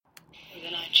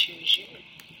choose you.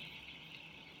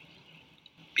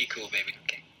 Be cool, baby.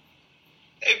 Okay.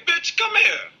 Hey, bitch, come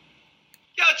here.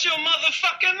 Got your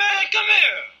motherfucking man, come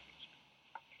here.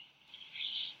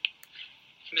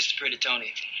 Mr. Pretty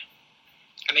Tony,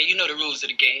 I mean, you know the rules of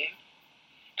the game.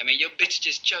 I mean, your bitch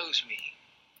just chose me.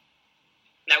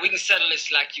 Now, we can settle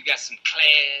this like you got some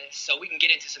class, so we can get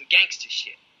into some gangster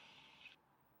shit.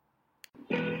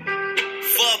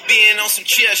 Fuck being on some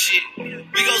chill shit. We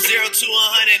go 0 to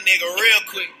 100, nigga, real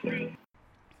quick.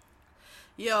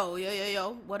 Yo.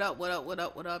 What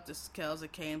up? This is Kels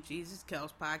at KMG's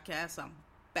Kels Podcast. I'm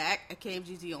back at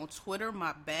KMGZ on Twitter.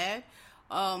 My bad.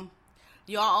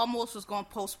 Y'all almost was going to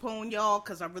postpone y'all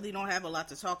because I really don't have a lot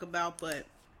to talk about, but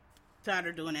tired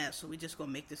of doing that, so we just going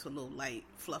to make this a little light,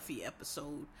 fluffy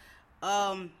episode.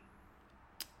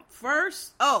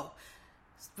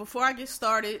 Before I get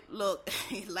started, look,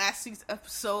 last week's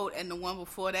episode and the one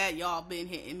before that, y'all been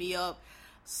hitting me up,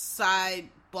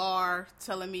 sidebar,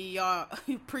 telling me y'all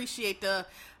appreciate the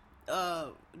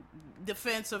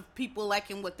defense of people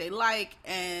liking what they like,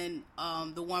 and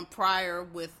the one prior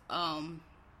with,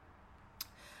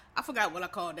 I forgot what I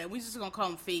called that. We just gonna call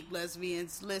them fake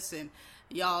lesbians. Listen,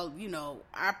 y'all, you know,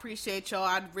 I appreciate y'all.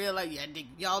 I realize,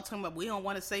 y'all talking about we don't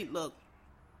want to say, look,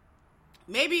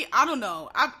 maybe, I don't know.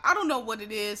 I don't know what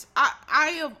it is.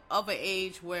 I am of an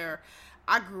age where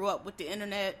I grew up with the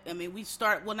internet. I mean, we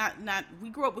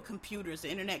grew up with computers. The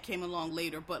internet came along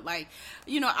later, but like,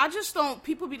 you know, I just don't,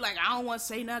 people be like, I don't want to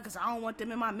say nothing because I don't want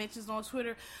them in my mentions on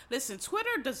Twitter. Listen, Twitter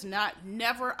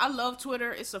I love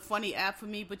Twitter. It's a funny app for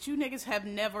me, but you niggas have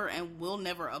never and will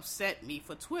never upset me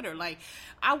for Twitter. Like,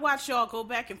 I watch y'all go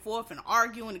back and forth and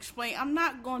argue and explain. I'm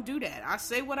not going to do that. I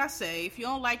say what I say. If you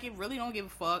don't like it, really don't give a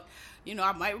fuck. You know,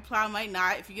 I might reply, I might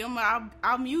not. If you get them,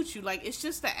 I'll mute you. Like, it's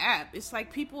just the app. It's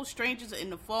like people, strangers in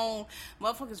the phone,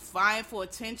 motherfuckers vying for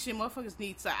attention, motherfuckers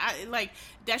need to, like,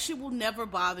 that shit will never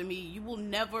bother me. You will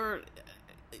never,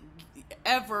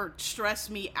 ever stress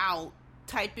me out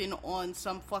typing on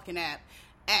some fucking app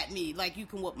at me like you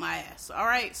can whoop my ass.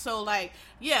 Alright? So, like,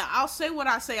 yeah, I'll say what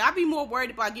I say. I'll be more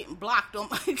worried about getting blocked on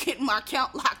getting my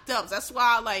account locked up. That's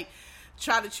why I, like,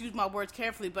 try to choose my words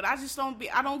carefully. But I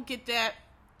don't get that.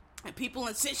 And people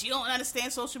insist you don't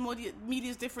understand social media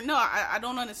is different. No, I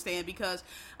don't understand because,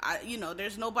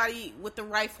 there's nobody with the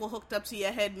rifle hooked up to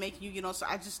your head making you, so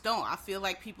I just don't. I feel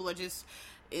like people are just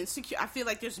insecure. I feel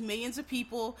like there's millions of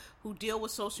people who deal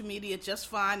with social media just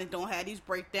fine and don't have these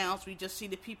breakdowns. We just see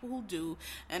the people who do.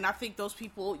 And I think those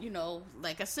people,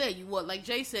 like I said, like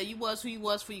Jay said, you was who you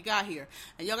was before you got here.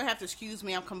 And y'all gonna have to excuse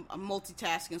me. I'm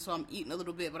multitasking, so I'm eating a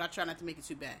little bit, but I try not to make it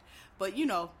too bad. But,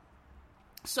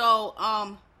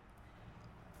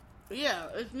 yeah,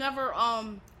 it's never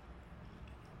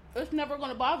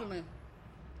gonna bother me.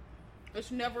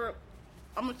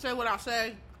 I'm gonna say what I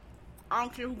say. I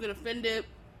don't care who get offended.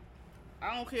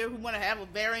 I don't care who wanna have a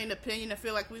varying opinion and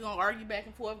feel like we gonna argue back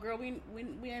and forth. Girl, we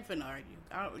ain't finna argue.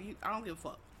 I don't give a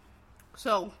fuck.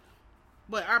 So,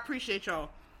 but I appreciate y'all.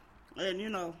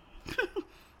 And,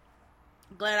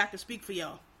 glad I can speak for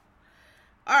y'all.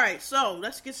 Alright, so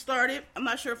let's get started. I'm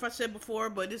not sure if I said before,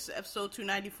 but this is episode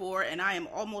 294, and I am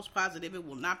almost positive it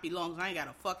will not be long because I ain't got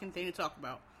a fucking thing to talk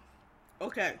about.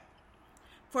 Okay.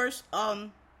 First,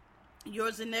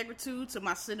 yours in negritude to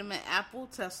my cinnamon apple,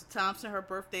 Tessa Thompson. Her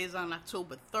birthday is on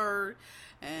October 3rd,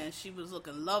 and she was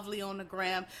looking lovely on the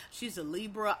gram. She's a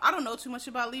Libra. I don't know too much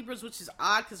about Libras, which is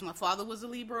odd because my father was a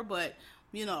Libra, but,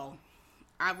 when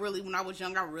I was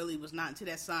young, I really was not into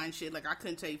that sign shit. Like, I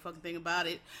couldn't tell you a fucking thing about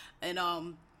it. And,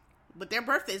 but their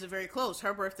birthdays are very close.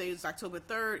 Her birthday is October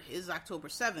 3rd, his is October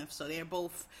 7th. So they're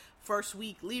both first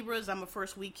week Libras. I'm a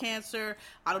first week Cancer.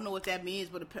 I don't know what that means,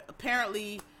 but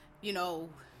apparently,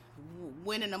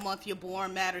 when in the month you're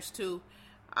born matters too.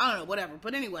 I don't know, whatever.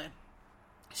 But anyway,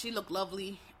 she looked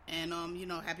lovely, and,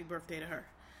 happy birthday to her.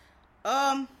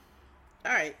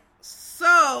 Alright.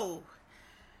 So,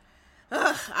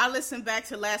 I listened back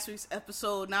to last week's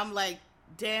episode, and I'm like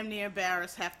damn near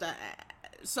embarrassed.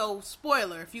 So,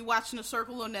 spoiler, if you're watching The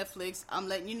Circle on Netflix, I'm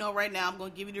letting you know right now, I'm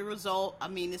going to give you the result. I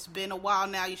mean, it's been a while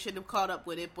now, you should have caught up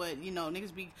with it, but,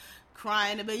 niggas be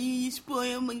crying about, you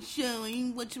spoiled my show,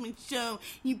 you watch my show,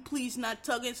 you please not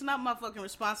talk. It's not my fucking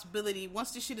responsibility.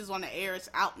 Once this shit is on the air, it's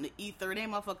out in the ether. It ain't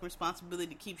my fucking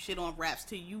responsibility to keep shit on wraps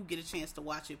till you get a chance to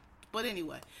watch it. But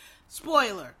anyway,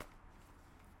 spoiler.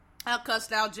 I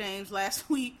cussed out James last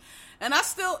week, and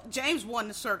James won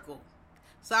The Circle.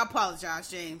 So I apologize,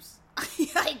 James.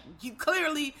 Like, you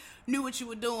clearly knew what you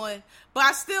were doing, but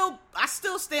I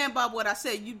still stand by what I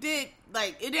said. You did,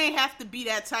 like, it ain't have to be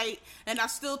that tight, and I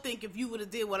still think if you would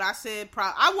have did what I said,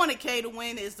 I wanted Kay to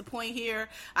win is the point here.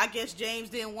 I guess James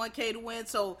didn't want Kay to win,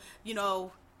 so, you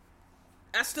know,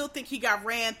 I still think he got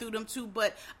ran through them too,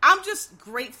 but I'm just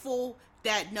grateful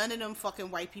that none of them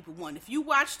fucking white people won. If you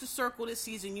watch The Circle this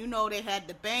season, you know they had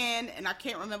the band, and I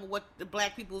can't remember what the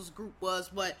black people's group was,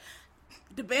 but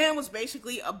the band was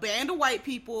basically a band of white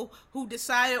people who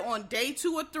decided on day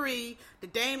 2 or 3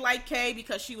 that they didn't like Kay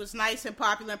because she was nice and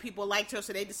popular and people liked her,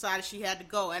 so they decided she had to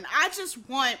go. And I just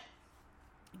want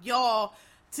y'all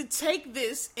to take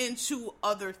this into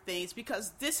other things,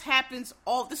 because this happens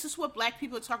this is what black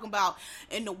people are talking about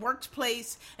in the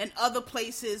workplace and other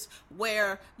places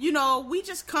where, you know, we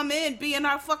just come in being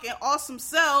our fucking awesome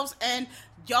selves, and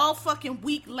y'all fucking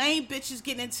weak, lame bitches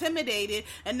getting intimidated,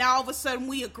 and now all of a sudden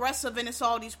we aggressive and it's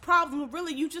all these problems.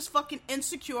 Really, you just fucking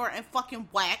insecure and fucking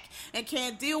whack and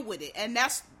can't deal with it. And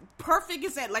that's perfect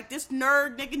as that. Like, this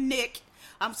nerd nigga Nick,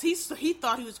 he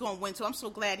thought he was going to win, so I'm so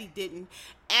glad he didn't.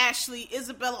 Ashley,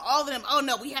 Isabella, all of them, oh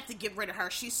no, we have to get rid of her.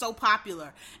 She's so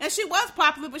popular. And she was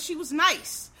popular, but she was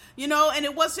nice. You know, and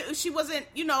she wasn't,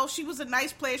 you know, she was a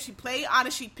nice player. She played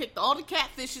honest. She picked all the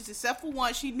catfishes except for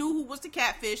one. She knew who was the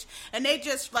catfish. And they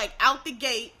just, like, out the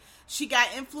gate, she got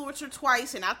influencer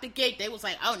twice, and out the gate, they was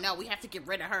like, oh no, we have to get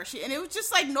rid of her. And it was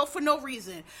just like, for no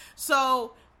reason.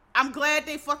 So I'm glad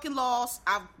they fucking lost.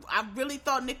 I really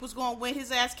thought Nick was going to win.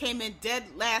 His ass came in dead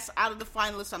last out of the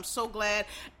finalists. I'm so glad.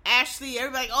 Ashley,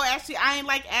 everybody, oh, Ashley, I ain't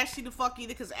like Ashley the fuck either,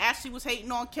 because Ashley was hating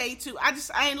on Kay too. I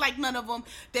ain't like none of them.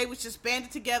 They was just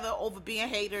banded together over being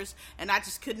haters, and I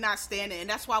just could not stand it. And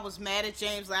that's why I was mad at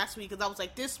James last week, because I was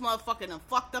like, this motherfucker done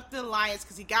fucked up the alliance,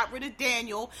 because he got rid of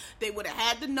Daniel. They would have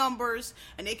had the numbers,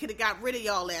 and they could have got rid of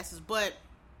y'all asses, but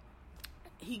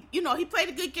he played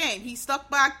a good game. He stuck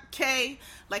by Kay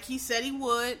like he said he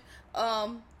would.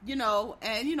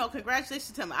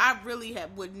 Congratulations to him. I really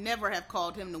would never have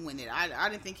called him to win it. I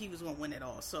didn't think he was going to win it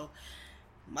all. So,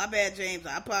 my bad, James.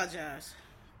 I apologize.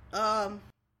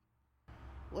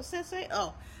 What's that say?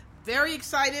 Oh, very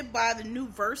excited by the new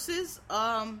verses.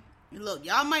 Look,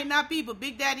 y'all might not be, but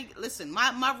Big Daddy, listen,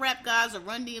 my rap guys are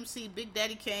Run DMC, Big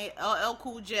Daddy Kane, LL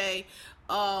Cool J,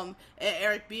 and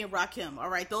Eric B. and Rakim. All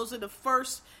right, those are the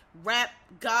first rap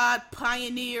god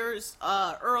pioneers,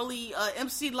 early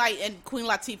MC Lyte and Queen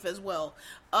Latifah as well.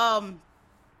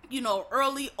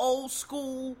 Early old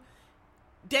school.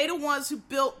 They the ones who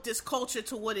built this culture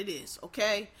to what it is.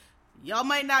 Okay, y'all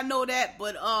might not know that,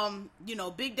 but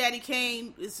Big Daddy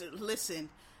Kane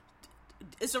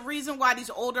it's a reason why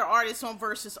these older artists on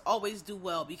Versus always do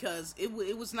well, because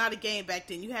it was not a game back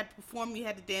then. You had to perform, you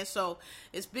had to dance. So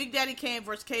it's Big Daddy Kane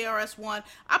versus KRS-One.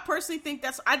 I personally think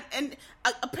apparently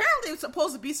it's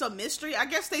supposed to be some mystery. I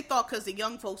guess they thought because the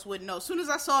young folks wouldn't know. As soon as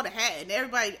I saw the hat and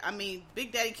everybody,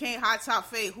 Big Daddy Kane, Hot Top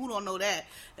Fade, who don't know that?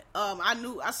 I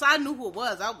knew who it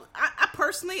was. I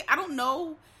personally, I don't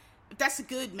know if that's a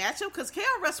good matchup, because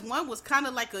KRS-One was kind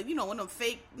of like one of them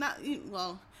fake,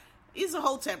 he's a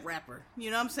Hotep rapper.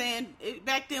 You know what I'm saying?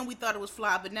 Back then we thought it was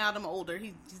fly, but now that I'm older,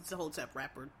 he's a Hotep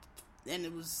rapper. And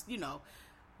it was,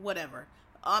 whatever.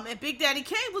 And Big Daddy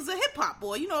Kane was a hip hop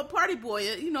boy, a party boy,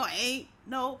 ain't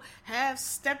no half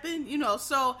stepping,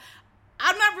 so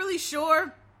I'm not really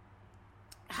sure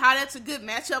how that's a good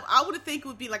matchup. I would think it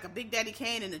would be like a Big Daddy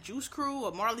Kane and the Juice Crew,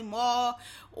 or Marley Marl,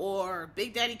 or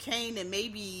Big Daddy Kane and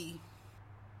maybe,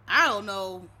 I don't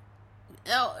know,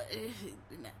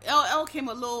 LL came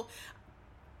a little.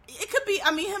 It could be.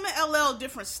 Him and LL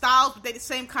different styles, but they the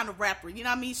same kind of rapper. You know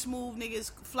what I mean? Smooth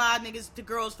niggas, fly niggas. The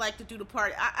girls like to do the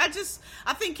party. I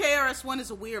think KRS-One is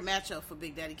a weird matchup for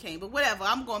Big Daddy Kane, but whatever.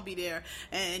 I'm gonna be there,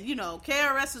 and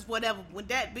KRS is whatever. When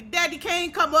that Big Daddy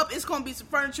Kane come up, it's gonna be some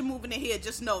furniture moving in here.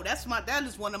 Just know that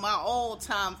is one of my all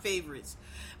time favorites.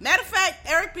 Matter of fact,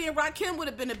 Eric B. and Rakim would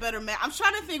have been a better match. I'm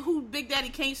trying to think who Big Daddy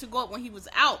Kane should go up when he was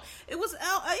out. It was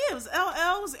LL,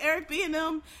 it was Eric B. and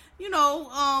them.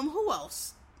 Who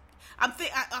else?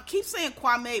 I keep saying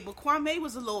Kwame, but Kwame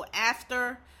was a little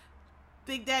after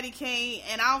Big Daddy Kane,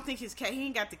 and I don't think he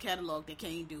ain't got the catalog that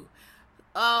Kane do.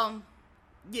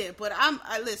 Yeah, but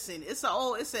listen, it's an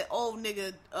old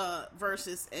nigga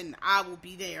versus, and I will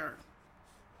be there.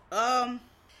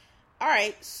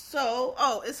 Alright,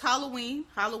 so, it's Halloween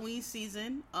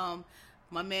season.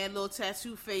 My man, Little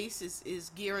Tattoo Face,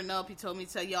 is gearing up. He told me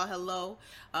to tell y'all hello.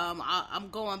 I'm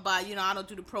going by, I don't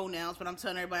do the pronouns, but I'm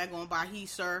telling everybody I'm going by he,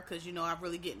 sir, because, I'm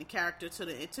really getting the character to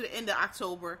the end of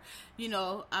October.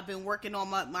 I've been working on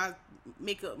my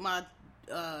makeup,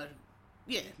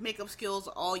 makeup skills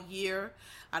all year.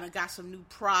 I done got some new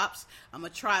props. I'm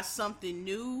going to try something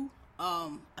new.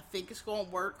 I think it's gonna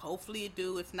work. Hopefully it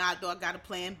do. If not, though, I got a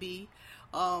plan B.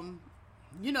 And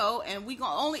we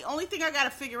gonna only thing I gotta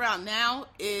figure out now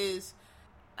is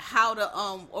how to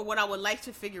or what I would like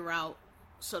to figure out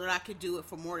so that I could do it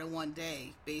for more than one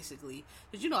day, basically.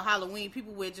 Because Halloween,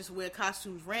 people wear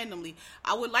costumes randomly.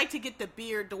 I would like to get the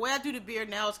beard. The way I do the beard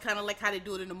now is kind of like how they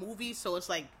do it in the movies. So it's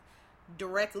like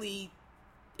directly.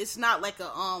 It's not like a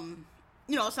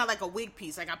it's not like a wig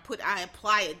piece. Like I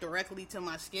apply it directly to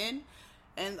my skin.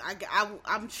 And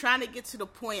I'm trying to get to the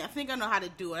point. I think I know how to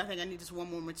do it. I think I need just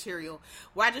one more material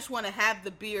where I just want to have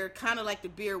the beard kind of like the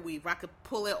beard weave. Where I could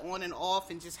pull it on and off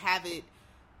and just have it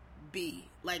be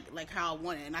like how I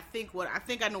want it. And I think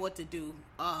I know what to do.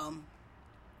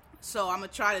 So I'm gonna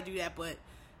try to do that, but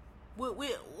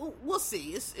we'll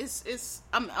see.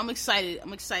 I'm excited.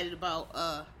 I'm excited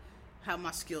about how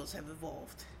my skills have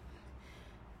evolved.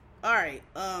 All right.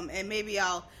 And maybe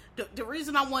the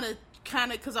reason I want to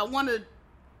because I want to.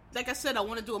 Like I said, I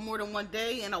want to do it more than one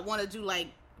day, and I want to do, like,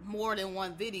 more than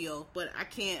one video, but I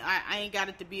can't, I ain't got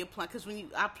it to be a plan, because when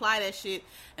I apply that shit,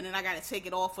 and then I got to take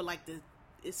it off for, like,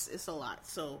 it's a lot,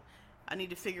 so I need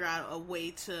to figure out a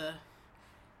way to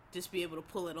just be able to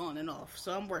pull it on and off,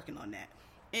 so I'm working on that.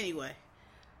 Anyway,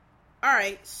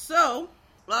 alright, so,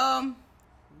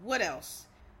 what else?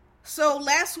 So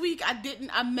last week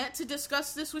I meant to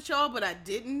discuss this with y'all, but I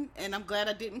didn't, and I'm glad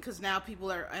I didn't, because now people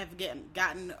have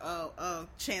gotten a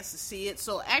chance to see it.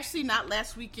 So actually not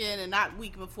last weekend and not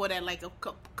week before that, like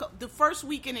the first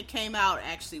weekend it came out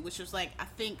actually, which was like I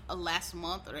think last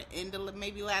month or the end of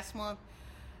maybe last month.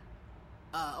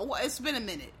 It's been a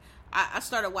minute. I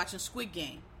started watching Squid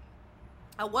Game.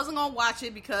 I wasn't gonna watch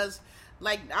it because,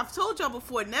 like I've told y'all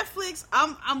before, Netflix,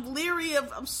 I'm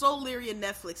so leery of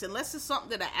Netflix unless it's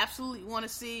something that I absolutely want to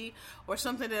see, or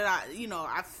something that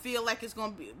I feel like it's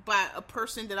going to be by a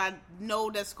person that I know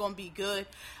that's going to be good.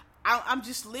 I'm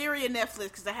just leery of Netflix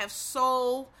because I have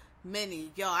so many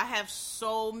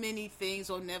things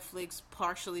on Netflix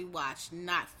partially watched,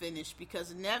 not finished,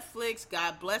 because Netflix,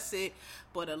 God bless it,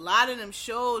 but a lot of them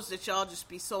shows that y'all just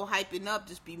be so hyping up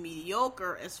just be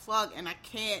mediocre as fuck, and I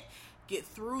can't get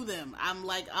through them. I'm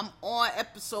on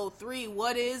episode 3.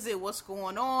 What is it? What's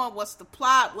going on? What's the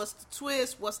plot? What's the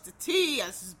twist? What's the tea?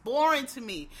 This is boring to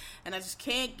me, and I just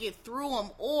can't get through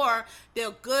them. Or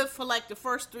they're good for like the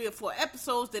first 3 or 4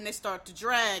 episodes, then they start to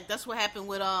drag. That's what happened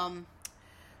with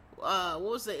what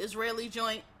was the Israeli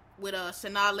joint with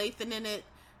Sanaa Lathan in it?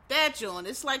 That joint.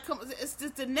 It's like it's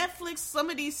just the Netflix. Some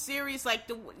of these series, like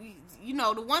the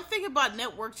one thing about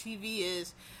network TV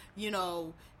is, you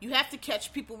have to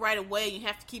catch people right away. You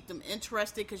have to keep them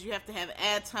interested because you have to have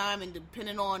ad time, and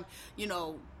depending on,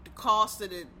 the cost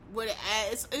of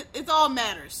it all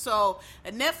matters. So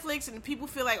at Netflix, and people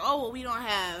feel like, oh, well, we don't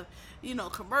have,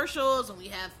 commercials, and we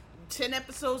have 10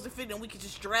 episodes to fit, and we can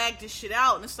just drag this shit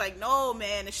out. And it's like, no,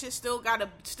 man, the shit still gotta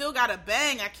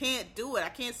bang. I can't do it. I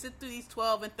can't sit through these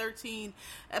 12 and 13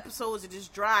 episodes of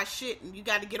just dry shit, and you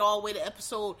got to get all the way to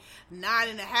episode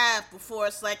 9.5 before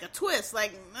it's like a twist.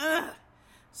 Like, ugh.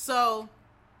 So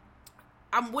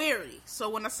I'm weary. So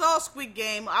when I saw Squid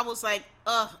Game, I was like,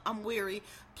 I'm weary.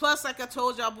 Plus, like I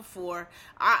told y'all before,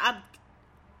 I'm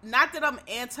not that I'm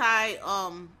anti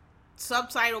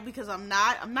subtitle, because I'm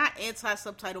not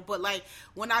anti-subtitle, but like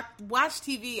when I watch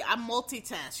TV, I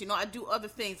multitask, I do other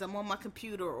things. I'm on my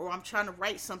computer, or I'm trying to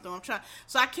write something,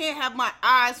 so I can't have my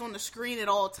eyes on the screen at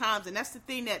all times. And that's the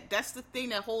thing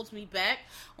that holds me back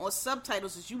on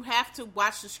subtitles, is you have to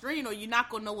watch the screen, or you're not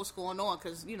gonna know what's going on,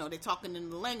 because they're talking in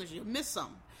the language, you'll miss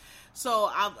something. So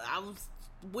I was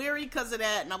weary because of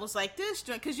that, and I was like, this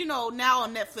joint, because now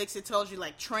on Netflix it tells you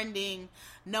like trending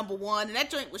 #1, and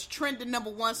that joint was trending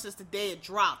 #1 since the day it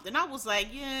dropped, and I was like,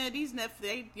 yeah, these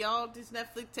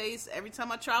Netflix tastes, every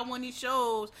time I try one of these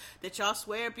shows that y'all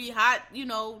swear be hot,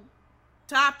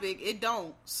 topic, it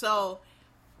don't. So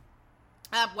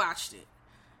I watched it,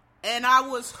 and I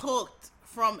was hooked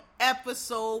from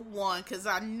episode 1 because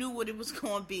I knew what it was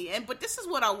going to be. But this is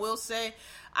what I will say.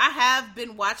 I have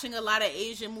been watching a lot of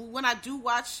Asian movies. When I do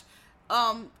watch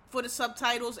for the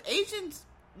subtitles, Asians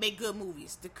make good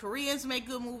movies. The Koreans make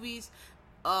good movies.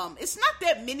 It's not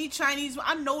that many Chinese.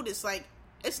 I noticed, like,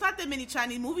 it's not that many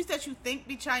Chinese movies that you think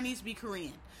be Chinese be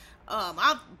Korean.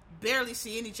 I barely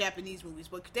see any Japanese movies,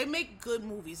 but they make good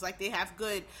movies. Like, they have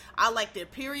good, I like their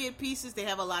period pieces. They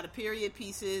have a lot of period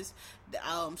pieces.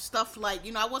 Stuff like,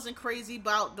 I wasn't crazy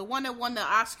about the one that won the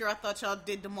Oscar. I thought y'all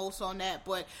did the most on that,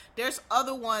 but there's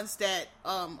other ones that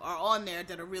are on there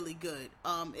that are really good.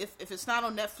 If it's not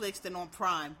on Netflix, then on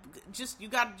Prime. Just, you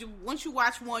got to, once you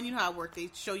watch one, you know how it works.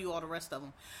 They show you all the rest of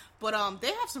them. But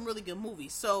they have some really good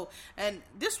movies. So, and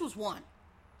this was one.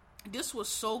 This was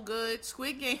so good.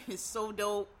 Squid Game is so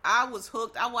dope. I was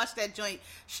hooked. I watched that joint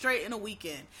straight in a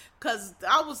weekend. Because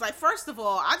I was like, first of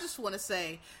all, I just want to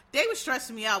say, they were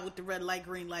stressing me out with the red light,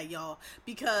 green light, y'all.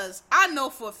 Because I know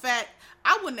for a fact,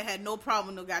 I wouldn't have had no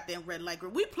problem with no goddamn red light,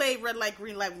 green. We played red light,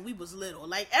 green light when we was little.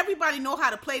 Like, everybody know how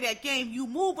to play that game. You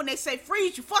move when they say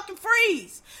freeze, you fucking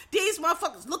freeze. These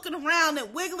motherfuckers looking around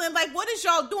and wiggling like, what is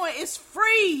y'all doing? It's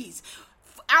freeze.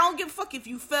 I don't give a fuck if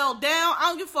you fell down. I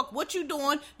don't give a fuck what you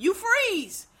doing. You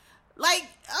freeze. Like,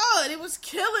 oh, it was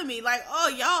killing me. Like, oh,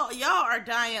 y'all are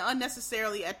dying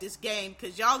unnecessarily at this game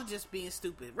because y'all are just being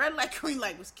stupid. Red light, green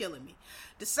light was killing me.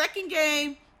 The second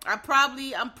game, I'm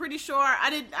pretty sure,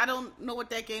 I don't know what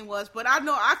that game was, but I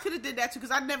know I could have did that too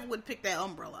because I never would pick that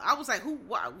umbrella. I was like,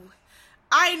 why?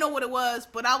 I didn't know what it was,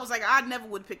 but I was like, I never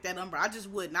would pick that umbrella. I just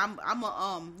wouldn't. I'm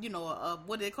a,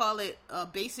 what do they call it? A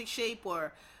basic shape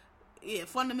or... Yeah,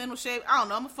 fundamental shape. I don't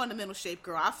know. I'm a fundamental shape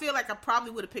girl. I feel like I probably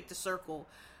would have picked the circle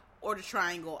or the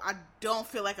triangle. I don't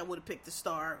feel like I would have picked the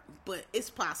star, but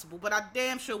it's possible. But I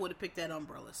damn sure would have picked that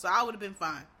umbrella. So I would have been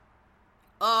fine.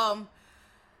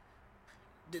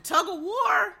 The tug of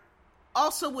war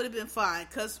also would have been fine.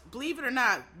 Because believe it or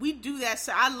not, we do that.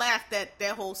 So I laughed at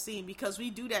that whole scene because we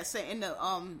do that in the,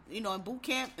 in boot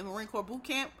camp, in Marine Corps boot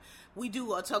camp. We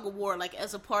do a tug of war, like,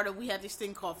 as a part of, we have this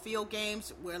thing called field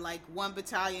games, where, like, one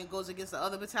battalion goes against the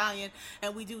other battalion,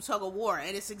 and we do tug of war,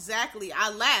 and it's exactly,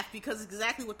 I laugh, because it's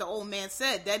exactly what the old man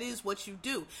said, that is what you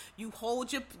do. You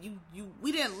hold your,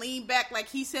 we didn't lean back like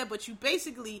he said, but you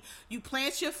basically, you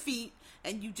plant your feet,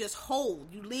 and you just hold.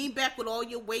 You lean back with all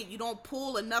your weight. You don't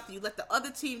pull or nothing. You let the other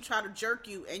team try to jerk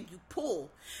you, and you pull.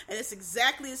 And it's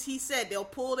exactly as he said. They'll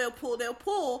pull.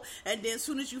 And then as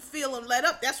soon as you feel them let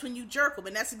up, that's when you jerk them.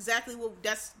 And that's exactly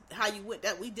that's how you went.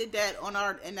 That we did that on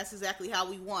and that's exactly how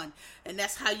we won. And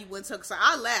that's how you win. So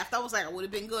I laughed. I was like, I would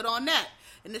have been good on that.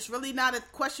 And it's really not a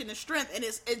question of strength. And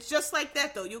it's just like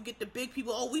that, though. You'll get the big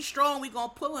people, oh, we strong, we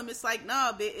gonna pull them. It's like,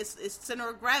 nah, it's center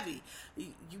of gravity.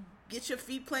 You get your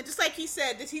feet planted. Just like he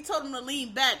said, he told him to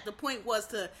lean back. The point was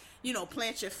to,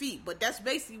 plant your feet. But that's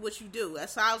basically what you do.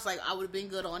 That's how I was like, I would have been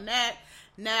good on that.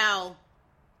 Now,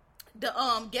 the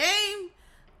game,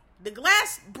 the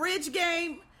glass bridge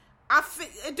game, I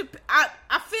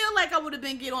feel like I would have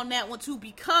been good on that one too,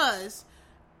 because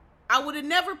I would have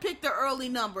never picked the early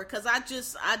number, because that's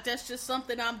just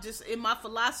something I'm just in my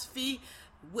philosophy.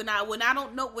 When I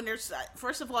don't know, when there's,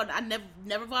 first of all, I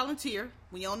never volunteer.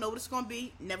 When you don't know what it's going to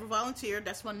be, never volunteer.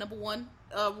 That's my number one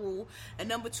rule. And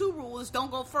number two rule is don't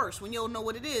go first. When you don't know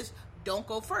what it is, don't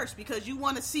go first, because you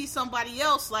want to see somebody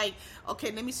else, like,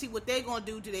 okay, let me see what they're going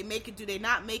to do. Do they make it? Do they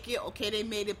not make it? Okay, they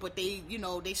made it, but they,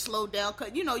 they slowed down.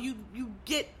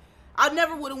 I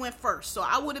never would have went first. So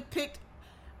I would have picked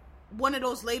one of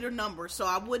those later numbers. So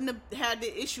I wouldn't have had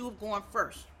the issue of going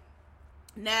first.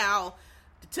 Now,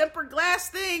 the tempered glass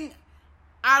thing,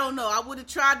 I don't know. I would have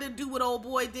tried to do what old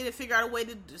boy did and figure out a way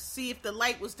to see if the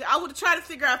light was there. I would have tried to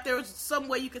figure out if there was some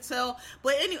way you could tell.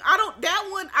 But anyway, that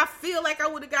one, I feel like I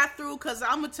would have got through, because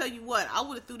I'm going to tell you what, I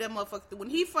would have threw that motherfucker through.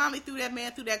 When he finally threw that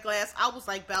man through that glass, I was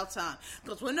like, about time.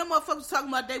 Because when them motherfuckers was talking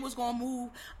about they was going to move,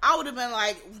 I would have been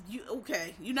like,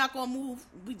 okay, you're not going to move?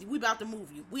 We about to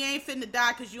move you. We ain't finna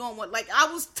die because you don't want, like,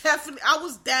 I was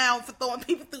down for throwing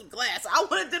people through the glass. I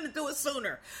wanted them to do it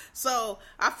sooner. So,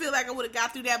 I feel like I would have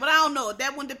got through that. But I don't know.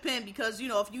 That one depend, because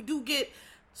if you do get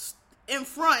in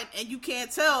front and you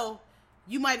can't tell,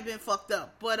 you might have been fucked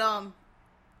up. But I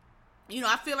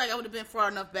feel like I would have been far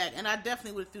enough back, and I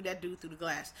definitely would have threw that dude through the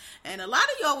glass. And a lot of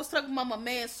y'all was talking about my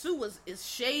man Sue is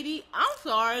shady. I'm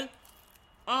sorry.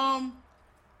 I'm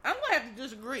gonna have to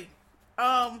disagree.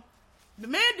 The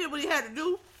man did what he had to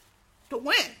do to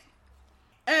win,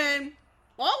 and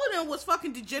all of them was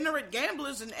fucking degenerate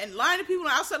gamblers and lying to people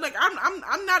outside. Like,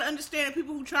 I'm not understanding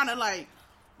people who trying to, like,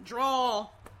 draw,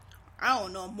 I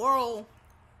don't know, moral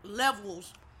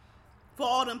levels for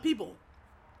all them people.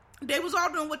 They was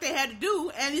all doing what they had to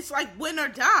do, and it's like win or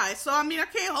die. So, I mean, I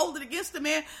can't hold it against the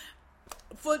man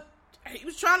he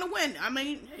was trying to win. I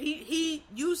mean, he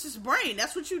used his brain.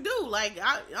 That's what you do. Like,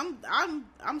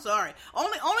 I'm sorry.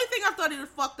 Only thing I thought he was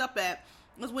fucked up at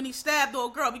was when he stabbed the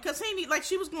old girl, because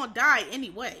she was gonna die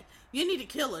anyway. You need to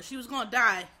kill her. She was gonna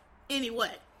die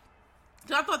anyway.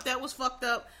 So I thought that was fucked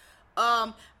up.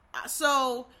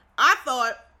 So I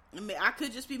thought, I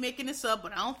could just be making this up,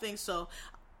 but I don't think so.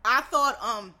 I thought,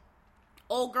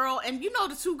 old girl, and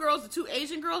the two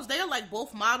Asian girls, they are like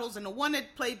both models, and the one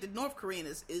that played the North Korean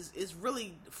is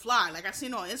really fly. Like, I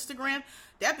seen her on Instagram.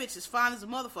 That bitch is fine as a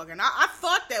motherfucker. And I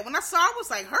thought that when I saw her, I was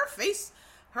like, her face,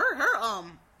 her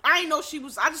I didn't know she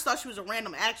was, I just thought she was a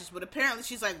random actress, but apparently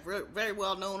she's like very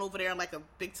well known over there, like a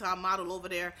big time model over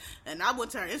there. And I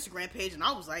went to her Instagram page and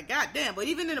I was like, God damn. But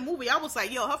even in the movie, I was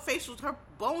like, yo, her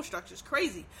bone structure is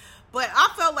crazy. But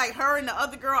I felt like her and the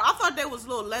other girl, I thought there was a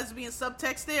little lesbian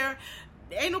subtext there.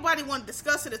 Ain't nobody want to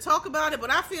discuss it or talk about it,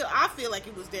 but I feel like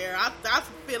it was there. I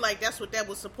feel like that's what that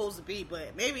was supposed to be,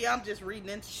 but maybe I'm just reading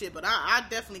into shit. But I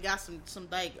definitely got some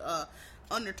like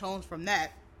undertones from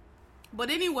that. But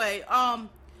anyway, what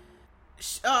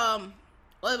was I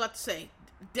about to say?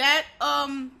 That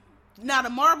now the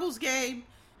marbles game.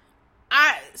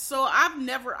 I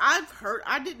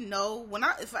didn't know when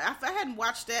if I hadn't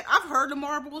watched that. I've heard of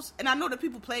marbles, and I know that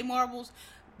people play marbles.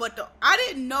 But I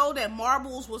didn't know that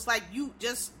marbles was like you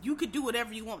could do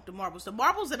whatever you want with the marbles. The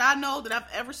marbles that I know that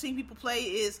I've ever seen people play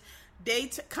is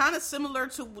kind of similar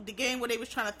to the game where they was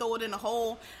trying to throw it in a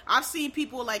hole. I've seen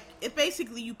people like it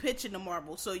basically you pitch in the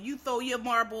marble. So you throw your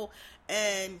marble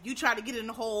and you try to get it in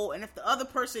the hole, and if the other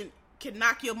person can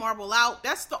knock your marble out,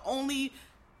 that's the only.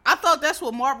 I thought that's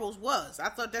what marbles was. I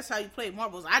thought that's how you played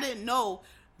marbles. I didn't know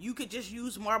you could just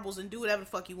use marbles and do whatever the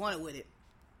fuck you wanted with it.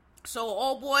 So,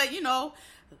 old boy,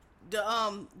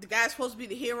 the guy's supposed to be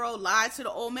the hero, lied to the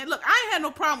old man. Look, I ain't had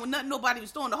no problem with nothing nobody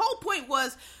was doing. The whole point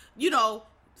was,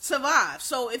 survive.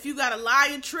 So if you got a lie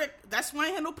and trick, that's why I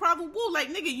ain't had no problem with Wu.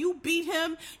 Like, nigga, you beat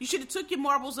him. You should have took your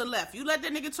marbles and left. You let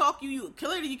that nigga talk you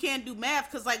clearly you can't do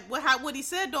math, because, like, what he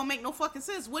said don't make no fucking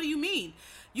sense. What do you mean?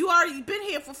 You already been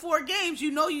here for 4 games. You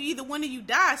know you either win or you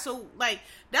die. So, like,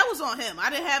 that was on him.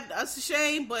 I didn't have us a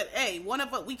shame, but, hey, one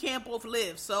of us, we can't both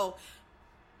live. So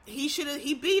he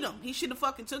beat him. He should have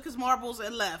fucking took his marbles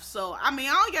and left. So, I mean,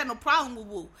 I don't got no problem with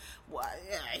Wu. Well,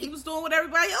 yeah, he was doing what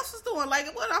everybody else was doing.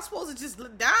 Like, what, I'm supposed to just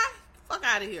die? Fuck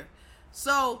out of here.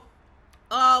 So,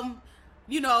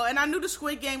 and I knew the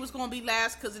Squid Game was going to be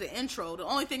last because of the intro. The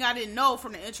only thing I didn't know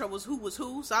from the intro was who.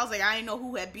 So I was like, I didn't know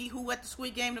who had beat who at the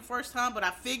Squid Game the first time, but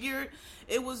I figured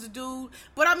it was the dude.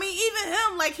 But I mean, even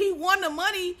him, like, he won the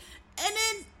money, and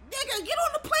then, nigga, get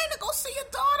on the plane to go see your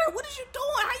daughter. What is you doing?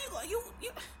 How you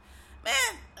going?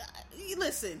 Man,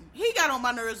 listen, he got on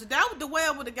my nerves. That was the way I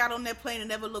would have got on that plane and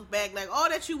never looked back. Like, all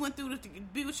that you went through to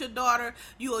be with your daughter,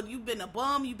 you've been a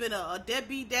bum, you've been a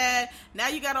deadbeat dad. Now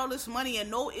you got all this money and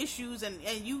no issues, and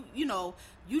you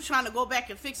trying to go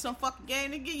back and fix some fucking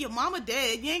game and get your mama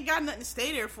dead. You ain't got nothing to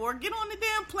stay there for. Get on the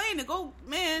damn plane and go,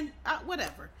 man.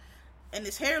 Whatever. And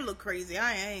his hair look crazy.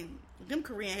 I ain't. Them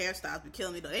Korean hairstyles be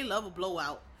killing me though. They love a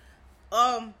blowout.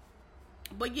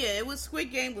 But yeah,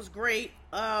 Squid Game was great.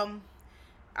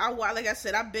 Like I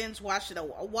said, I binge watched it a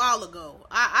while ago.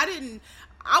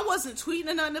 I wasn't tweeting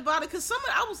or nothing about it, because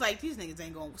I was like, these niggas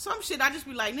ain't gonna, some shit I just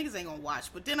be like, niggas ain't gonna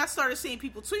watch. But then I started seeing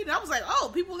people tweeting. I was like,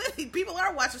 oh, people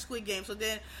are watching Squid Game. So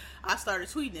then I started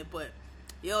tweeting it. But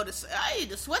yo, the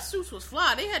sweatsuits was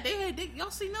fly. They had y'all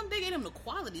seen them? They gave them the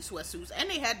quality sweatsuits, and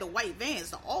they had the white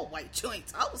Vans, the all white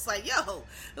joints. I was like, yo,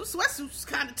 those sweatsuits was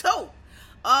kind of dope.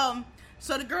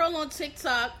 So the girl on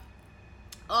TikTok,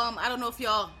 I don't know if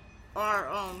y'all are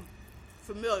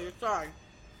familiar. Sorry.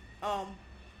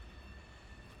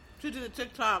 She did a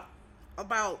TikTok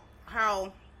about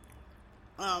how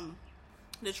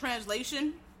the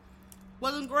translation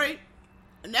wasn't great,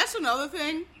 and that's another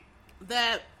thing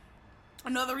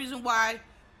another reason why.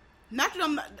 Not that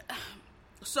I'm not.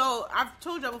 So I've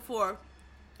told y'all before,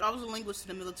 I was a linguist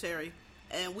in the military.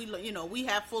 And we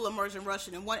have full immersion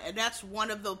Russian, and that's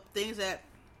one of the things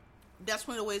that's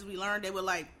one of the ways we learned. They would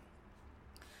like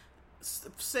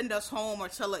send us home or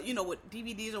tell us, with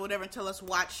DVDs or whatever, and tell us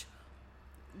watch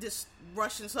this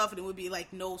Russian stuff, and it would be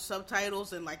like no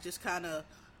subtitles, and like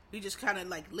we just kind of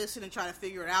like listen and try to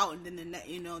figure it out, and then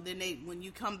when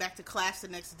you come back to class the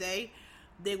next day,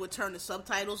 they would turn the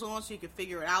subtitles on so you could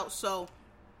figure it out. So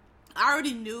I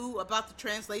already knew about the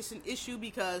translation issue,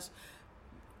 because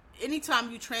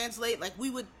anytime you translate, like we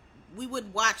would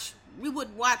watch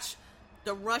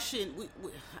the Russian.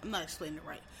 I'm not explaining it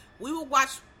right. We would watch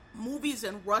movies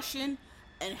in Russian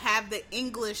and have the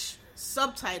English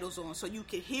subtitles on, so you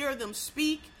could hear them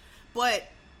speak. But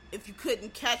if you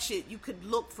couldn't catch it, you could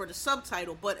look for the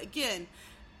subtitle. But again,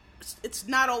 it's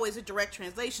not always a direct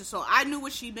translation. So I knew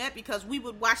what she meant, because we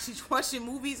would watch these Russian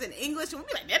movies in English, and we'd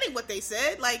be like, that ain't what they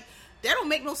said. Like, that don't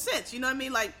make no sense. You know what I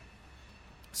mean? Like,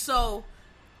 so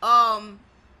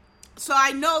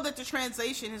I know that the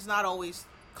translation is not always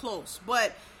close,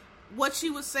 but what she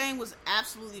was saying was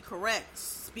absolutely correct,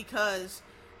 because,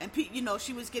 and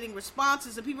she was getting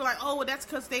responses, and people were like, oh, well, that's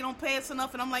because they don't pay us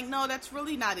enough, and I'm like, no, that's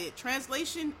really not it.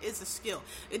 Translation is a skill.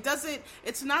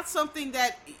 It's not something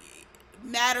that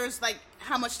matters, like,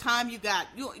 how much time you got.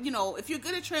 If you're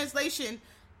good at translation,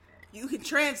 you can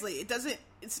translate.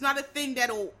 It's not a thing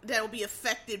that'll be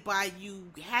affected by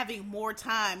you having more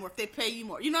time or if they pay you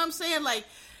more. You know what I'm saying? Like,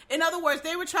 in other words,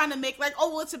 they were trying to make like,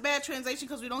 oh, well, it's a bad translation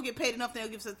because we don't get paid enough. They'll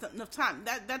give us enough time.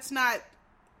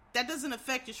 That doesn't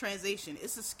affect your translation.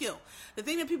 It's a skill. The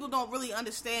thing that people don't really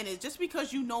understand is just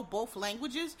because you know both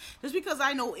languages, just because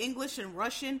I know English and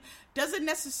Russian, doesn't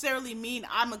necessarily mean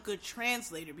I'm a good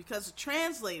translator. Because a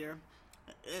translator,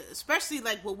 especially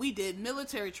like what we did,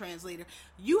 military translator,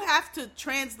 you have to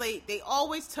translate. They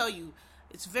always tell you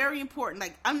it's very important.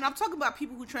 Like I'm talking about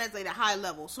people who translate at high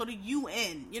level, so the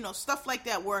UN, stuff like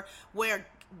that, where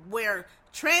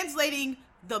translating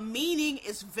the meaning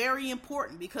is very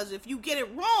important, because if you get it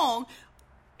wrong,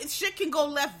 shit can go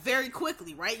left very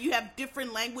quickly, right? You have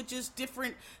different languages,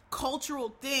 different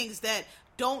cultural things that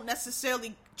don't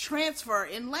necessarily transfer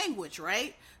in language,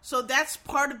 right? So that's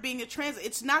part of being a translator.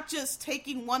 It's not just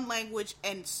taking one language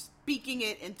and speaking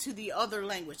it into the other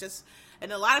language.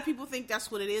 And a lot of people think that's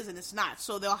what it is, and it's not.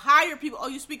 So they'll hire people. Oh,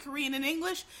 you speak Korean and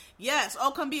English? Yes. Oh,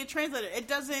 come be a translator. It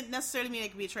doesn't necessarily mean it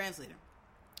can be a translator.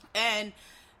 And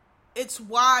it's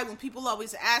why when people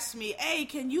always ask me, hey,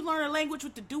 can you learn a language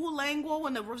with the Duolingo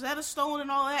and the Rosetta Stone and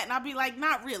all that? And I'll be like,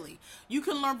 not really. You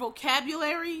can learn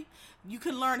vocabulary. You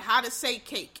can learn how to say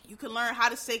cake. You can learn how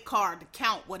to say car, to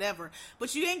count, whatever.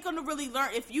 But you ain't going to really learn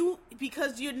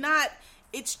because you're not,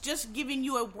 it's just giving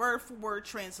you a word-for-word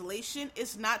translation.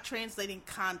 It's not translating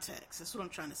context. That's what I'm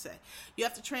trying to say. You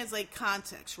have to translate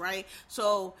context, right?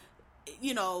 So,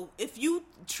 if you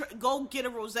go get a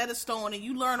Rosetta Stone and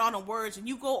you learn all the words and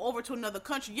you go over to another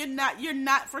country,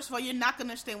 first of all, you're not going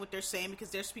to understand what they're saying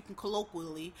because they're speaking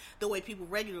colloquially the way people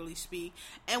regularly speak.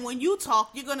 And when you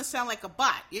talk, you're going to sound like a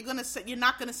bot. You're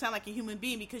not going to sound like a human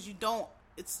being because you don't,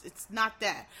 it's not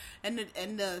that. And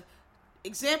the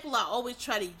example I always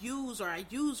try to use, or I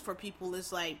use for people,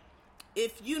 is like,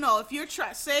 if you're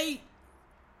say,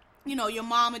 your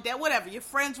mom and dad, whatever, your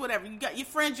friends, whatever, you got your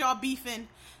friends, y'all beefing,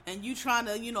 and you trying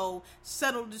to,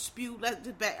 settle the dispute.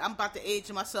 I'm about to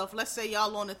age myself. Let's say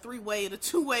y'all on the 3-way or the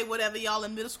 2-way, whatever, y'all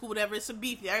in middle school, whatever, it's a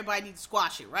beef. Everybody needs to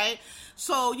squash it, right?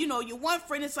 So, your one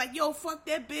friend is like, yo, fuck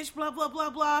that bitch, blah, blah,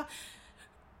 blah, blah.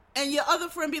 And your other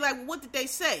friend be like, well, what did they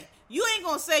say? You ain't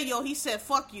gonna say, yo, he said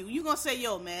fuck you. You gonna say,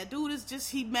 yo, man, dude is just,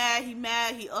 he mad,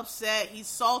 he upset, he's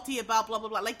salty about blah, blah,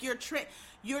 blah. Like,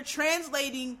 you're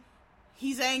translating,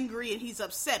 he's angry and he's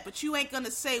upset, but you ain't gonna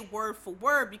say word for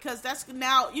word, because that's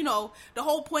now, the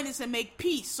whole point is to make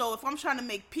peace. So if I'm trying to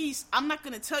make peace, I'm not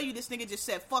gonna tell you this nigga just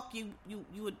said fuck you, you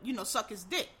would, suck his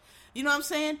dick. You know what I'm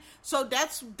saying? So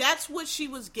that's what she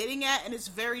was getting at, and it's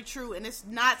very true, and it's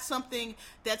not something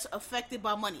that's affected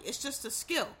by money. It's just a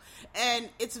skill, and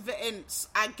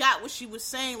I got what she was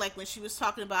saying, like when she was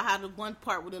talking about how the one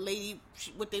part with the lady,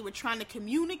 what they were trying to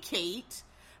communicate,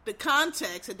 the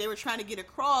context that they were trying to get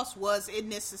across was, in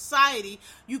this society,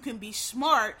 you can be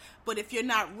smart, but if you're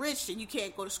not rich, then you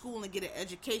can't go to school and get an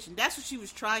education. That's what she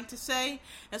was trying to say,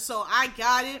 and so I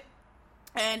got it.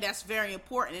 And that's very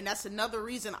important. And that's another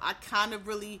reason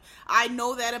I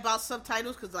know that about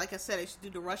subtitles, because like I said, I should do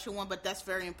the Russian one, but that's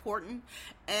very important.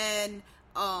 And,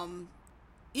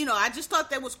 I just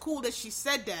thought that was cool that she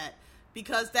said that,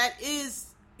 because that is,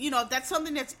 that's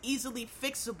something that's easily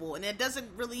fixable, and it doesn't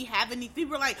really have any,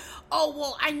 people are like, oh,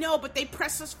 well, I know, but they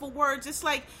press us for words. It's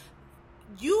like,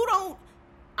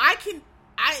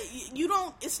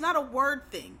 it's not a word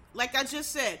thing. Like I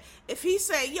just said, if he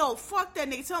say, yo, fuck that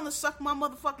nigga, tell him to suck my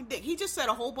motherfucking dick. He just said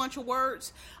a whole bunch of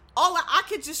words. I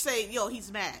could just say, yo,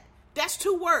 he's mad. That's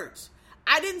 2 words.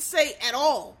 I didn't say at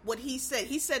all what he said.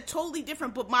 He said totally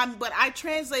different, but I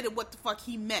translated what the fuck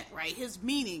he meant, right? His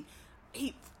meaning,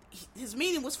 his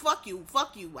meaning was fuck you.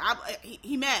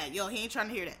 He mad. Yo, he ain't trying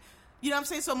to hear that. You know what I'm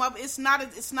saying? So it's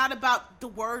not about the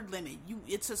word limit.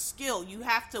 It's a skill. You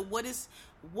have to, what is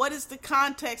the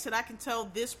context that I can tell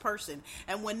this person?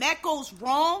 And when that goes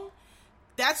wrong,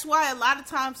 that's why a lot of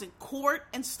times in court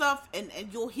and stuff, and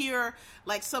you'll hear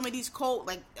like some of these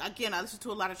like, again, I listen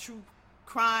to a lot of true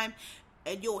crime,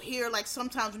 and you'll hear like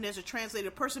sometimes when there's a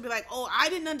translator, person be like, oh, I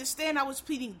didn't understand, I was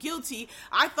pleading guilty,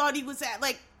 I thought he was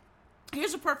like,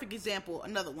 here's a perfect example,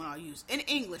 another one I'll use. In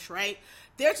English, right?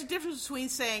 There's a difference between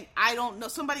saying, I don't know.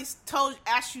 Somebody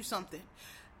asked you something.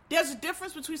 There's a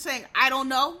difference between saying, I don't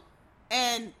know,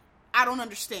 and I don't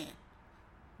understand.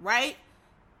 Right?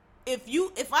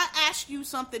 If I ask you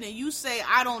something and you say,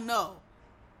 I don't know,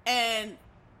 and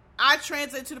I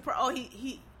translate to the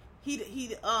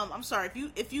I'm sorry,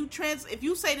 if you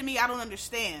say to me, I don't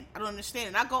understand,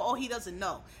 and I go, oh, he doesn't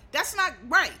know. That's not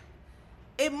right.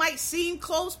 it might seem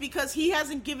close because he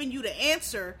hasn't given you the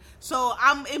answer. So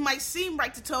it might seem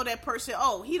right to tell that person,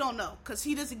 oh, he don't know because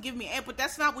he doesn't give me an answer. But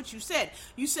that's not what you said.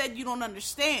 You said you don't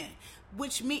understand,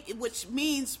 which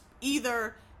means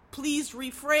either please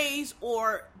rephrase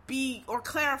or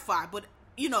clarify. But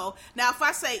now if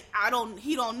I say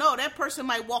he don't know, that person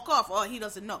might walk off. Oh, he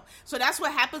doesn't know. So that's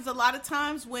what happens a lot of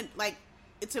times when like.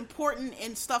 It's important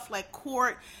in stuff like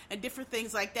court and different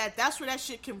things like that. That's where that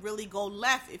shit can really go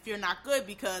left if you're not good,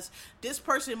 because this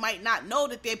person might not know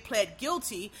that they pled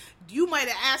guilty. You might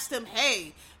have asked them,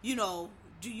 hey, do you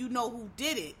know who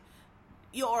did it?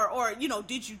 Or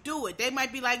did you do it? They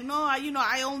might be like, no,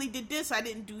 I only did this. I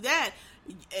didn't do that.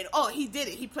 And, oh, he did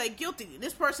it. He pled guilty.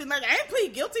 This person like, I ain't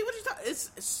plead guilty. What you talking? It's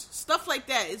stuff like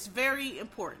that. It's very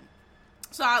important.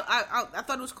 So I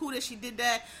thought it was cool that she did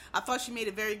that. I thought she made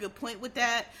a very good point with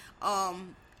that.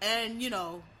 And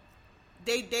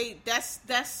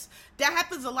that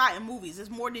happens a lot in movies. It's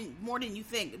more than you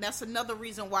think. And that's another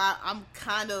reason why I'm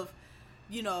kind of,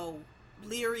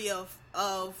 leery of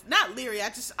not leery.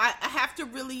 I have to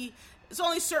really. It's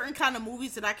only certain kind of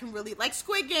movies that I can really like.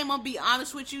 Squid Game, I'll be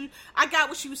honest with you. I got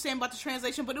what she was saying about the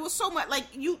translation, but it was so much like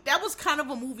that was kind of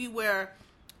a movie where.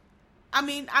 I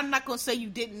mean, I'm not going to say you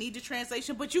didn't need the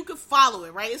translation, but you could follow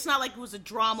it, right? It's not like it was a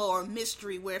drama or a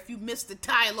mystery where if you missed the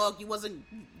dialogue, you wasn't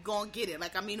going to get it.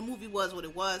 Like, I mean, the movie was what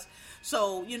it was.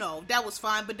 So, that was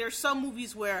fine. But there's some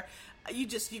movies where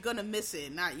you're going to miss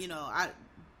it. Not,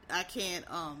 I can't,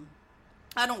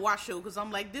 I don't watch shows because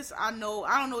I'm like, I don't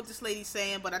know what this lady's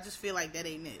saying, but I just feel like that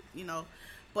ain't it,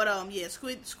 But, yeah,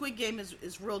 Squid Game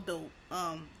is real dope.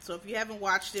 So if you haven't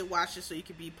watched it, watch it so you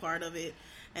can be part of it.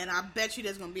 And I bet you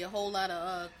there's going to be a whole lot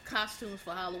of costumes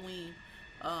for Halloween.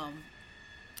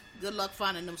 Good luck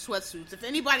finding them sweatsuits. If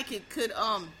anybody could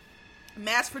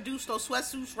mass produce those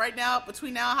sweatsuits right now,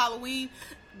 between now and Halloween,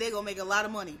 they're going to make a lot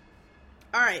of money.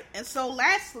 All right. And so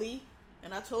lastly,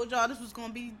 and I told y'all this was going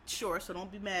to be short, so don't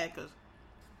be mad because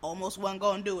almost wasn't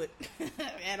going to do it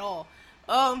at all.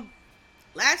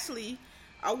 Lastly,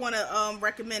 I want to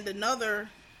recommend another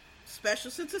special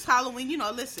since it's Halloween.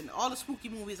 Listen, all the spooky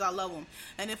movies, I love them,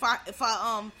 and if I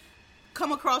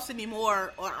come across any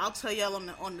more, or I'll tell y'all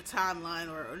on the timeline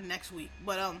or next week.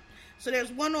 But so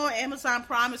there's one on Amazon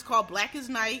Prime. It's called Black as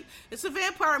Night. It's a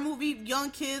vampire movie, young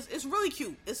kids. It's really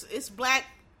cute. It's black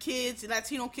kids,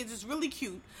 Latino kids. It's really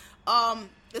cute.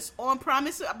 It's on Prime,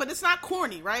 but it's not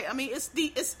corny, right? I mean,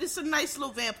 it's a nice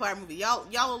little vampire movie. Y'all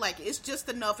will like it. It's just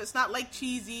enough. It's not like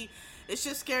cheesy. It's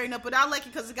just scary enough, but I like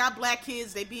it because it got black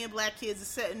kids. They being black kids. It's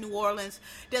set in New Orleans.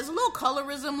 There's a little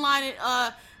colorism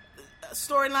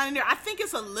storyline in there. I think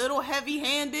it's a little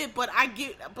heavy-handed, but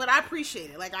I appreciate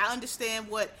it. Like, I understand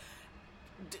what.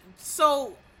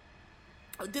 So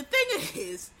the thing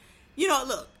is,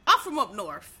 look, I'm from up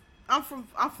north. I'm from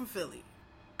Philly.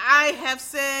 I have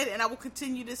said, and I will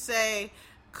continue to say,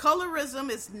 colorism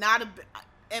is not a.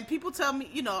 And people tell me,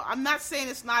 I'm not saying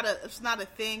it's not a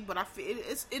thing, but I feel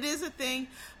it is a thing.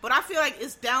 But I feel like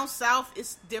it's down south,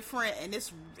 it's different, and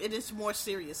it is more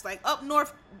serious. Like up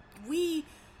north, we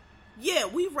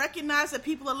recognize that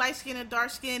people are light skinned and dark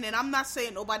skinned, and I'm not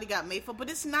saying nobody got made for, but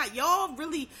it's not. Y'all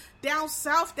really down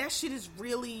south, that shit is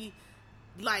really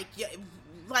like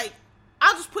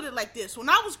I'll just put it like this: when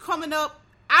I was coming up,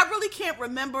 I really can't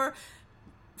remember.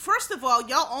 First of all,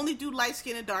 y'all only do light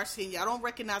skin and dark skin. Y'all don't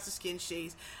recognize the skin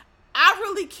shades. I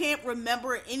really can't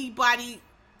remember anybody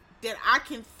that I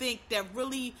can think that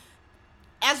really,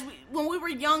 when we were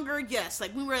younger, yes,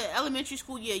 like we were in elementary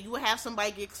school, yeah, you would have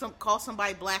somebody call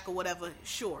somebody black or whatever,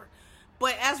 sure.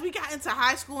 But as we got into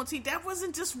high school and teen, that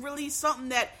wasn't just really something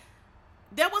that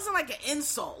wasn't like an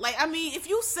insult. Like, I mean, if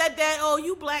you said that, oh,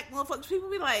 you black motherfuckers,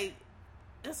 people be like,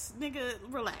 this nigga,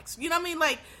 relax. You know what I mean?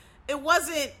 Like, it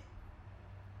wasn't.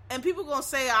 And people gonna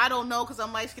say, I don't know because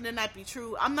I'm light-skinned, and that be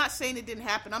true. I'm not saying it didn't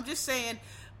happen. I'm just saying,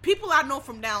 people I know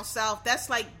from down south, that's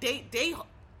like,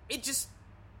 it's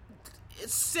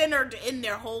centered in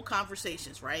their whole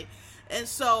conversations, right? And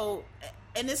so,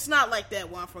 and it's not like that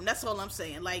where I'm from. That's all I'm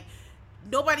saying. Like,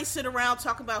 nobody sit around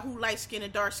talking about who light-skinned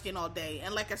and dark-skinned all day.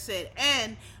 And like I said,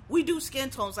 and we do skin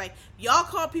tones. Like, y'all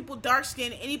call people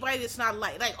dark-skinned, anybody that's not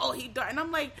light. Like, oh, he dark. And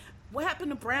I'm like, what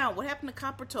happened to brown? What happened to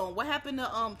copper tone? What happened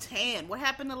to tan? What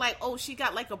happened to like, oh, she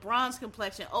got like a bronze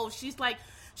complexion. Oh, she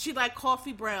like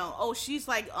coffee brown. Oh, she's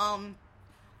like I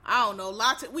don't know,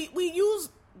 lots of we use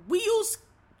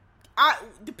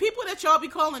the people that y'all be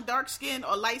calling dark skin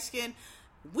or light skin.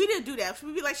 We didn't do that.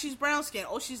 We'd be like, she's brown skin.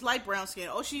 Oh, she's light brown skin.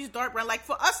 Oh, she's dark brown. Like,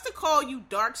 for us to call you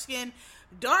dark skin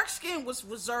was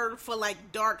reserved for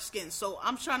like dark skin. So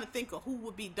I'm trying to think of who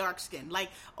would be dark skin, like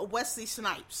a Wesley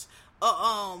Snipes.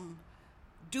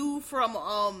 Dude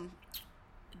from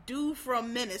dude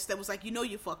from Menace that was like, you know,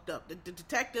 you fucked up. The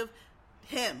detective,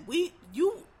 him.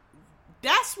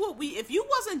 That's what we. If you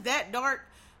wasn't that dark,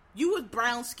 you was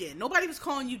brown skin. Nobody was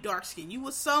calling you dark skin. You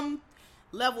was some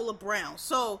level of brown.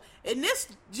 So in this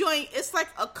joint, it's like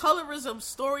a colorism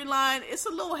storyline. It's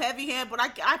a little heavy hand, but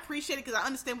I appreciate it because I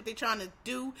understand what they're trying to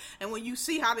do. And when you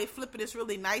see how they flip it, it's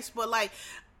really nice. But like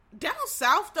down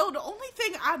south though, the only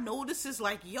thing I notice is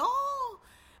like y'all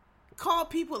call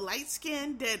people light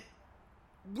skinned that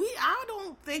I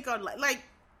don't think are like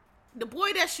the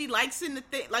boy that she likes in the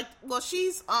thing, like, well,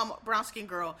 she's brown skinned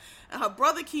girl, and her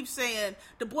brother keeps saying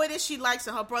the boy that she likes,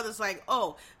 and her brother's like,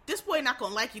 oh, this boy not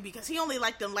gonna like you because he only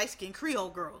like them light skinned Creole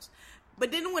girls.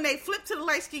 But then when they flipped to the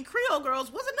light skinned Creole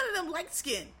girls, wasn't none of them light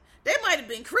skinned. They might have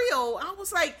been Creole. I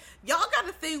was like, y'all got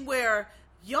a thing where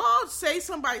y'all say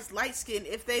somebody's light skinned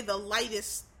if they the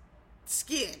lightest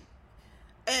skin,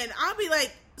 and I'll be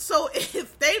like, so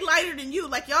if they lighter than you,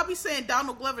 like y'all be saying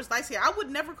Donald Glover's light skin, I would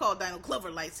never call Donald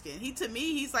Glover light skin. To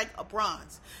me, he's like a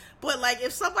bronze. But like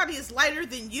if somebody is lighter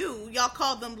than you, y'all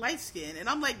call them light skin. And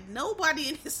I'm like, nobody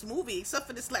in this movie, except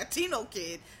for this Latino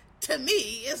kid, to me,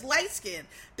 is light skin.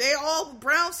 They're all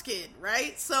brown skin,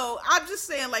 right? So I'm just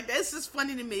saying, like, that's just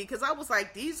funny to me, because I was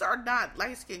like, these are not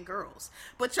light skinned girls.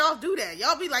 But y'all do that.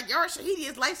 Y'all be like, Yara Shahidi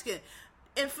is light skin.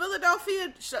 In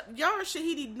Philadelphia, Yara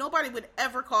Shahidi, nobody would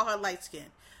ever call her light skin.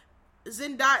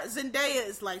 Zendaya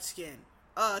is light skinned.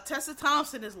 Tessa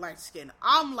Thompson is light skinned.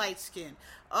 I'm light skinned.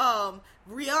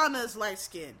 Rihanna is light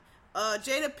skinned.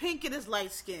 Jada Pinkett is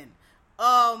light skinned.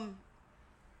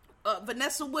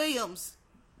 Vanessa Williams,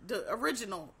 the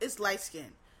original, is light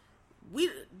skinned.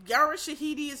 Yara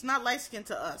Shahidi is not light skinned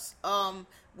to us.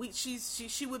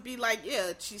 She would be like,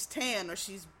 yeah, she's tan, or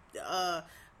she's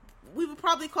we would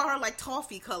probably call her like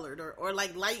toffee colored, or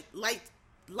like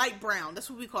light brown. That's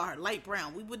what we call her, light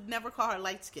brown. We would never call her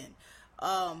light skin.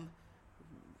 I'm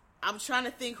trying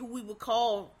to think who we would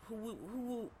call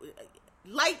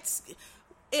light skin.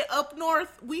 Up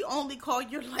north, we only call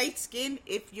you light skin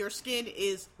if your skin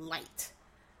is light,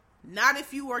 not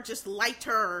if you are just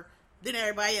lighter than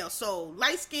everybody else. So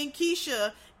light skin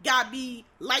Keisha gotta be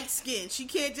light skin. She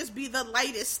can't just be the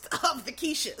lightest of the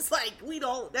Keishas. Like, we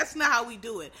don't, that's not how we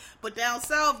do it. But down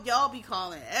south, y'all be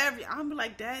calling I'm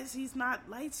like, he's not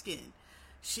light skin.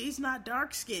 She's not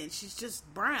dark skin. She's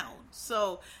just brown.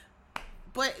 So,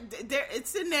 but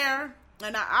it's in there.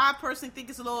 And I personally think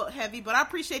it's a little heavy, but I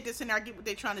appreciate this in there. I get what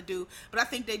they're trying to do, but I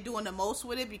think they're doing the most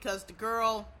with it, because the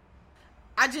girl,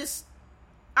 I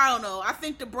don't know. I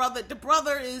think the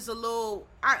brother is a little,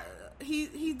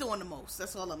 he's doing the most.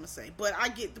 That's all I'm gonna say. But I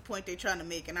get the point they're trying to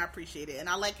make, and I appreciate it. And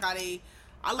I like how they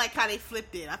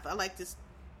flipped it. I like this,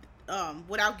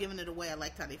 without giving it away. I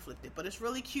liked how they flipped it. But it's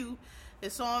really cute.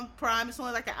 It's on Prime. It's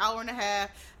only like an hour and a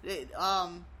half. It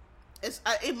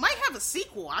might have a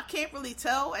sequel. I can't really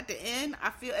tell at the end.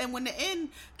 I feel, and when the end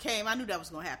came, I knew that was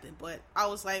gonna happen. But I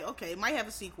was like, okay, it might have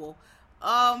a sequel.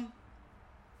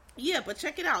 Yeah, but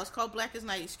check it out. It's called Black as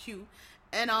Night. It's cute.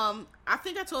 And I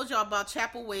think I told y'all about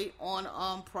Chapel Wait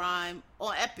on Prime,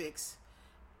 on Epix.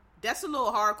 That's a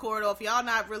little hardcore though. If y'all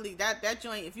not really that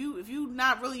joint, if you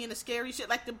not really into scary shit,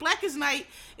 like the Black as Night,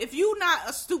 if you not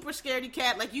a super scaredy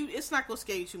cat, like it's not gonna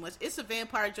scare you too much. It's a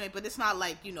vampire joint, but it's not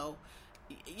like, y'all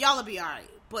will be alright.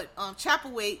 But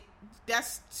Chapel Wait,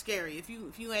 that's scary. If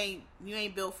you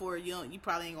ain't built for it, you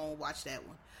probably ain't gonna watch that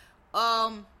one.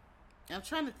 I'm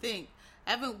trying to think.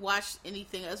 I haven't watched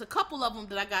anything. There's a couple of them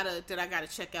that I gotta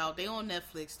check out. They on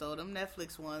Netflix though. Them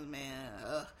Netflix ones, man.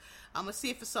 I'm gonna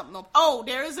see if it's something on. Oh,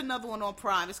 there is another one on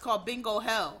Prime. It's called Bingo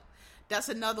Hell. That's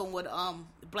another one with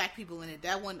black people in it.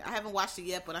 That one I haven't watched it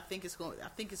yet, but I think it's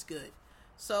good.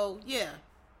 So yeah,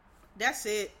 that's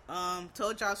it.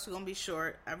 Told y'all it's gonna be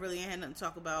short. I really ain't had nothing to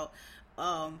talk about.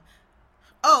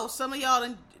 Some of y'all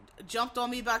done jumped on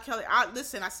me about Kelly.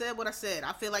 Listen, I said what I said.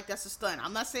 I feel like that's a stunt.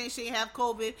 I'm not saying she didn't have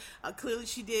COVID. Clearly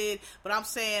she did. But I'm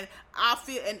saying, I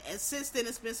feel, and since then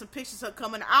it's been some pictures of her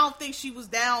coming. I don't think she was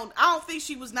down. I don't think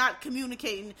she was not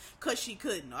communicating because she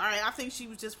couldn't. All right? I think she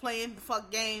was just playing the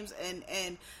fuck games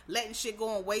and letting shit go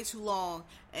on way too long.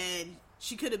 And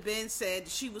she could have been said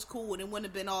she was cool and it wouldn't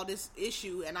have been all this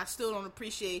issue. And I still don't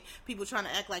appreciate people trying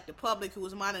to act like the public who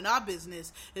is minding our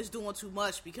business is doing too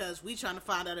much because we trying to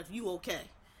find out if you okay.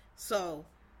 So,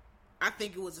 I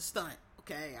think it was a stunt,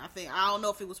 okay? I don't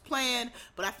know if it was planned,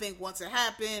 but I think once it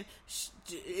happened,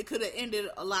 it could have ended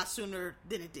a lot sooner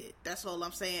than it did. That's all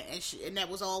I'm saying, and that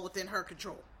was all within her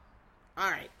control. All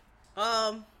right.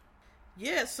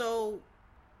 Yeah, so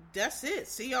that's it.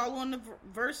 See y'all on the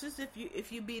verses.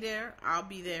 If you be there, I'll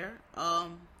be there.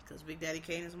 Because Big Daddy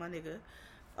Kane is my nigga.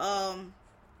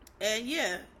 And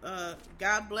yeah,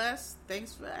 God bless.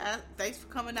 Thanks for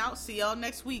coming out. See y'all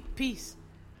next week. Peace.